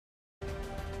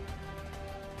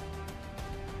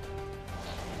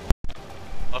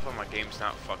love how my game's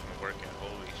not fucking working.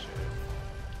 Holy shit.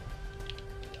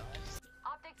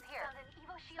 Optics here.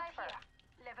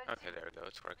 Okay, there we go.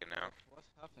 It's working now. What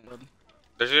happened?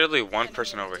 There's literally one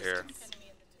person over here.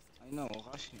 I know,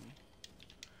 rush him.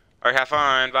 Alright, have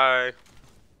fun. Bye.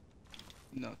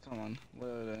 No, come on.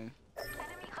 Where are they?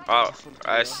 Oh,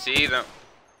 I see them.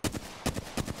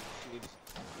 Shield.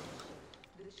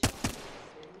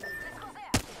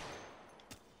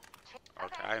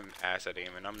 Okay, I'm ass at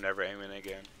aiming. I'm never aiming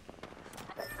again.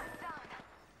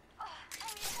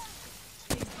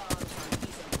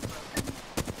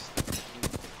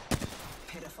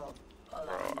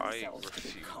 Bro, I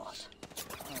refuse.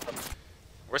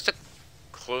 Where's the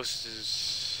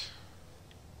closest?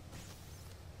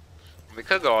 We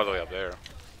could go all the way up there.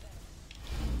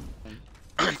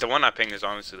 The one I pinged is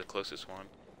honestly the closest one.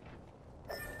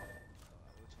 Which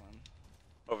one?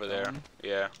 Over there.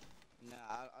 Yeah. Nah,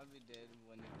 I'll be dead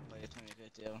when you play it when you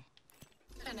get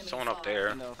there. Someone up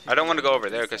there. I don't want to go over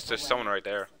there because there's someone right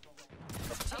there.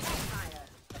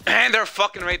 And they're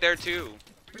fucking right there too.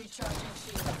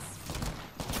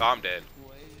 Oh, I'm dead.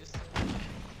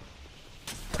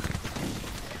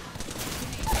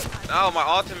 Oh, my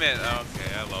ultimate.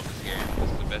 Okay, I love this game.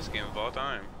 This is the best game of all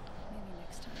time.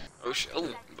 Oh shit.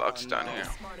 Oh, Buck's down here.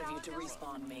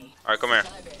 Alright, come here.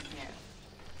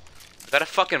 Is that a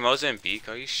fucking Mozambique?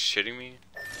 Are you shitting me?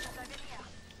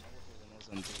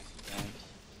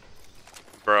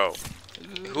 Bro.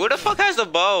 Who the fuck has the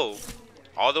bow?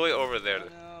 All the way over there.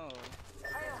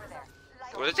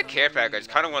 Well, there's a care pack. I just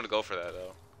kind of want to go for that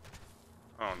though.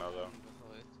 I don't know though.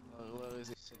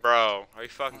 Bro, are you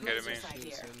fucking kidding me?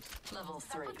 Level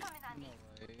 3.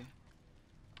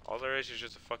 All there is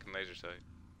just a fucking laser sight.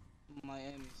 My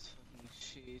aim is fucking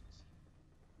shit.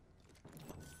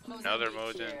 Another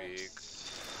Mozambique.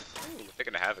 Ooh,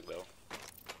 thinking of Havoc though.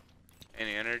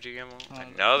 Any energy ammo?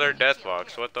 Another death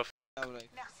box. What the f? I have like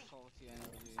 40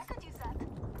 energy.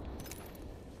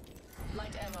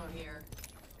 Light ammo here.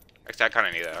 Actually, I kind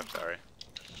of need that. I'm sorry.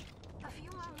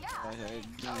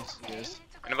 Yes.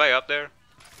 Anybody up there?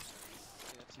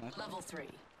 Level 3.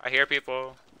 I hear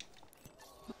people.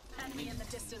 Enemy in the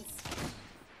distance.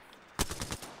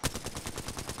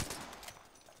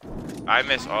 I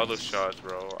miss all those shots,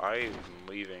 bro. I'm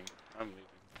leaving. I'm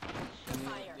leaving.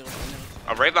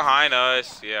 Oh, right behind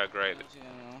us. Yeah, great.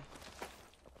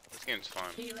 This game's fun.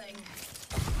 Healing.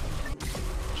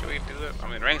 Should we do that? I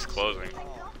mean, rank's closing.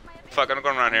 Fuck, I'm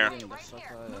going around here.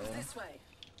 This way.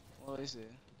 What is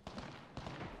it?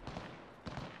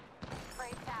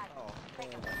 Oh,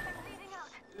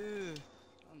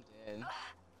 I'm dead.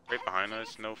 Right behind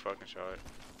us. No fucking shot.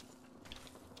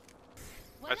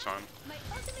 That's fine. My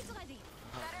ultimate's ready.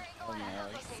 Oh my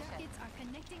Circuits are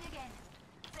connecting again.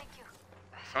 Thank you.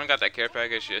 Someone got that care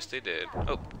package? Yes, they did.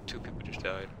 Oh, 2 people just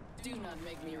died. Do not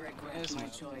make me regret my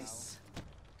choice.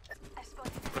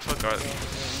 What the fuck are they?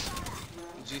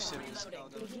 G7 is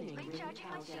out of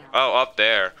Oh, up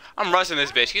there. I'm rushing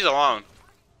this bitch. He's alone.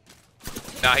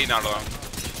 Nah, he's not alone.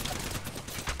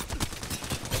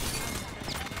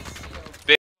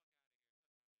 Bitch.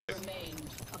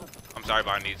 I'm sorry,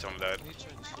 but I need some of that.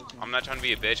 I'm not trying to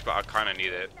be a bitch, but I kind of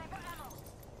need it.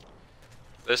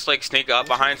 Let's like sneak up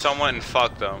behind someone and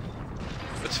fuck them.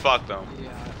 Let's fuck them.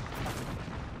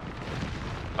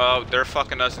 Oh, they're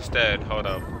fucking us instead. Hold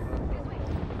up.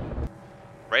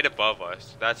 Right above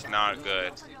us. That's not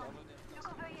good.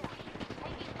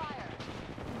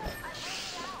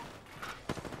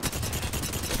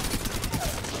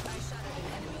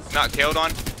 Not killed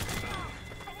on.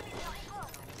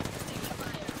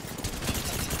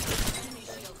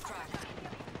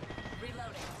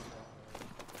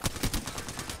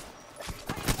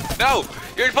 No!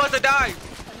 You're supposed to die!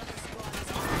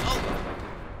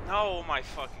 Oh my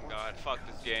fucking god. Fuck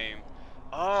this game.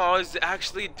 Oh, I was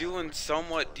actually doing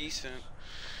somewhat decent.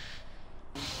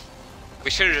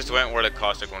 We should have just went where the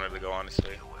caustic wanted to go,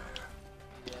 honestly.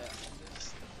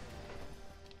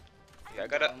 Yeah, I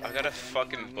got a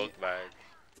fucking book bag.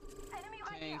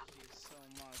 Thank you so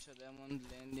much. That one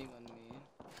landing on me.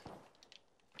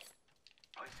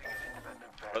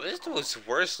 Bro, this was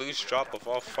worst loose drop of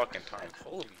all fucking time.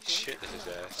 Holy shit, this is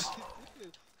ass.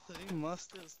 3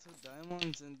 masters, 2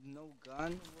 diamonds, and no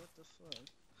gun? What the fuck?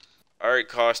 Alright,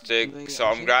 Caustic. So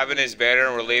I'm grabbing his banner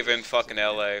and we're leaving fucking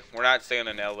LA. We're not staying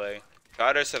in LA.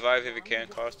 Try to survive if you can,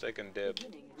 Caustic, and dip.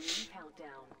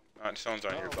 Someone's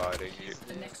on your body.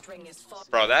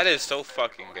 Bro, that is so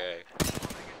fucking gay.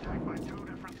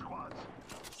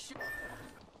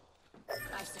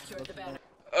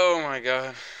 Oh my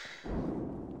god.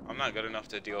 I'm not good enough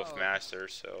to deal with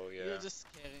Masters, so yeah. You're just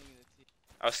scaring the team.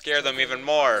 I'll scare them even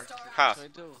more. Ha! Try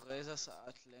to raise us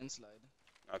at landslide.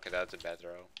 Okay, that's a bad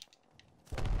throw.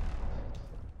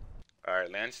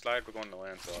 Alright, landslide. We're going to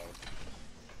landslide.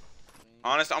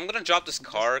 Honest, I'm gonna drop this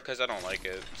car because I don't like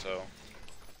it, so.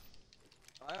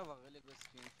 I have a really good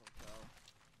skin for Cal.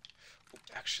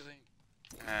 Actually,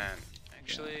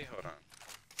 hold on.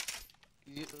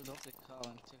 You drop the car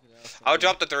and check it out. I'll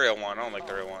drop the 301. I don't like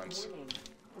 301s.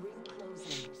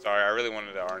 Sorry, I really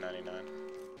wanted the R99.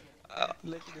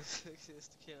 Look at this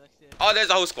character. Oh, there's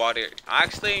a whole squad here.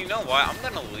 Actually, you know what? I'm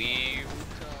gonna leave.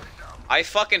 I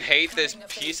fucking hate this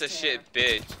piece of shit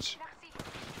bitch.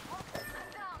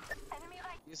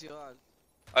 Use your art.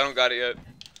 I don't got it yet.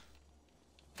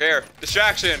 Here,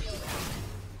 distraction.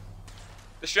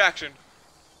 Distraction.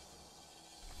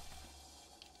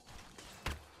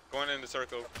 Going in the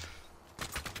circle.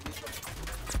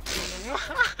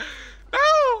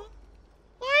 No!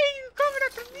 Why are you coming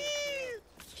after me?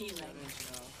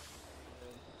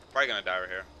 Probably gonna die right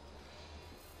here.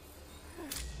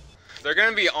 They're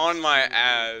gonna be on my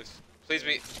ass. Please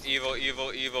be evil,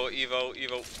 evil, evil, evil,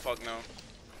 evil. Fuck no.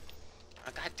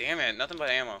 Oh, God damn it, nothing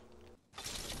but ammo.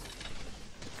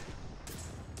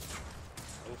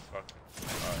 Oh fuck.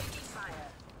 Alright.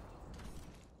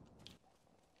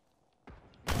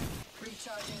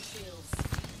 Recharging shields.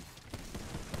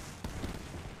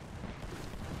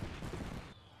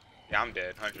 Yeah, I'm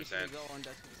dead, 100%. Go on,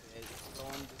 that's dead. Go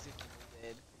on, this is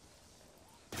dead.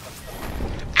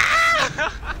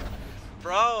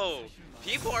 Bro,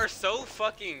 people are so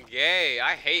fucking gay.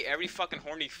 I hate every fucking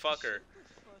horny fucker.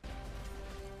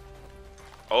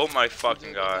 Oh my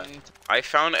fucking god. I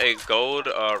found a gold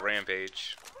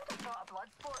rampage.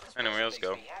 Anyway, let's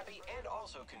go.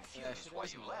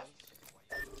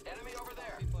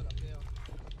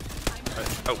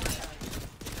 Oh.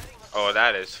 Oh,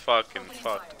 that is fucking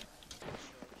fucked.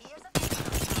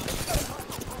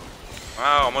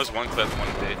 Wow, almost one clip,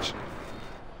 one bitch.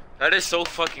 That is so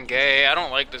fucking gay. I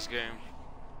don't like this game.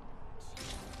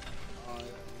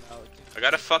 I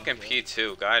got a fucking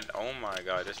P2. God, oh my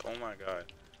god. Just, oh my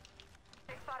god.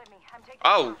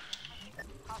 Oh!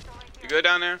 You good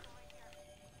down there?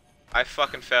 I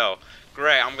fucking fell.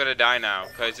 Great, I'm gonna die now.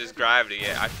 Because it's gravity.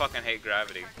 Yeah, I fucking hate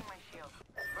gravity.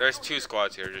 There's two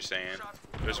squads here, just saying.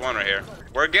 There's one right here.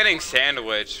 We're getting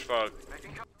sandwiched. Fuck.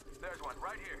 There's one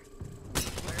right here.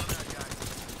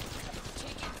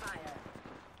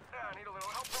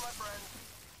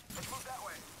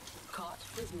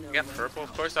 You got purple?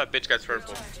 Of course that bitch got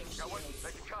purple. Got one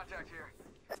making contact here.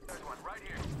 There's one right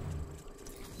here.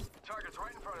 Target's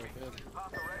right in front of me.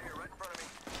 Hostile right here, right in front of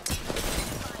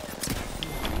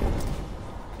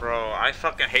me. Bro, I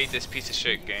fucking hate this piece of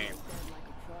shit game.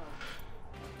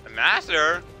 The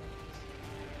master?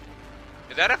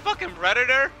 Is that a fucking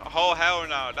predator? Oh hell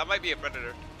no, that might be a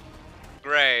predator.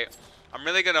 Great. I'm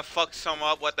really gonna fuck some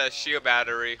up with that shield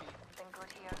battery.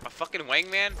 A fucking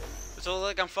wingman? Does it look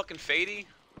like I'm fucking Fady?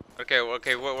 Okay,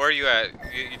 okay, where are you at?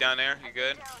 You down there? You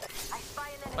good?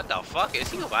 What the fuck? Is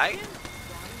he lagging?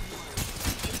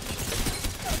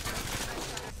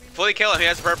 Fully kill him, he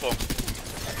has purple.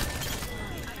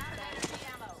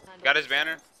 Got his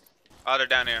banner? Oh, they're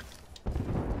down here.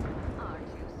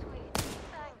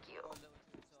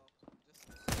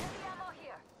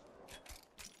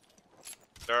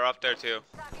 They're up there too.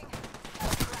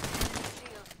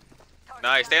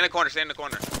 Nice, stay in the corner, stay in the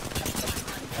corner.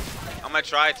 I'm gonna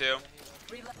try to.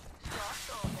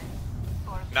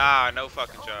 Nah, no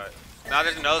fucking shot. Nah,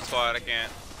 there's another squad, I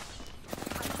can't.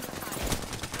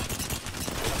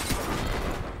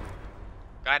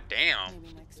 God damn.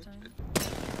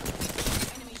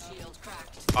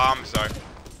 Oh, I'm sorry.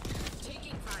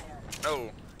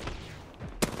 No.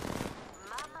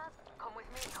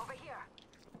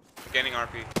 Gaining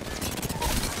RP.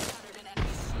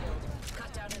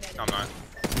 No, I'm not.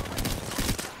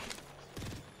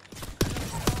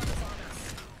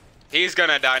 He's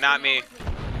gonna die, not me.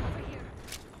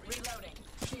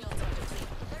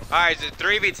 Alright, it's a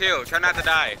 3v2. Try not to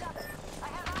die.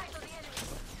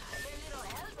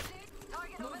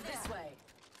 Move this way.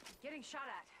 Getting shot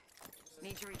at.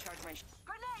 Need to recharge my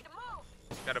Grenade, move!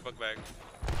 Got a book bag.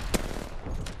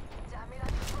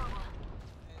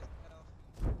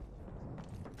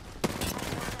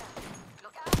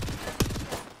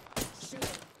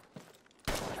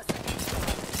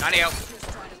 Not out.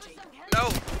 No.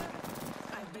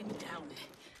 I've been down.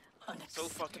 So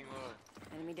fucking low.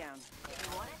 enemy down.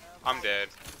 I'm dead.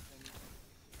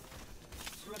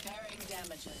 Repairing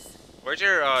damages. Where's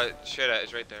your shit at?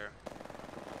 It's right there.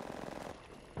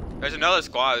 There's another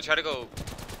squad. Try to go.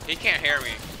 He can't hear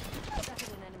me.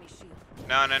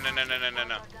 No, no, no, no, no, no, no,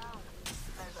 no.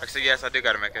 Actually, yes, I do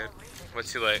gotta make it. But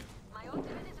it's too late.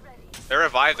 They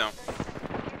revived them.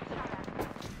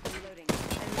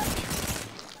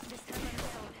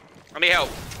 need help.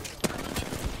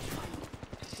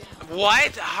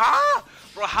 What? Huh?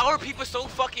 Bro, how are people so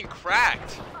fucking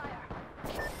cracked?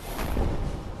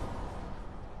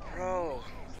 Bro.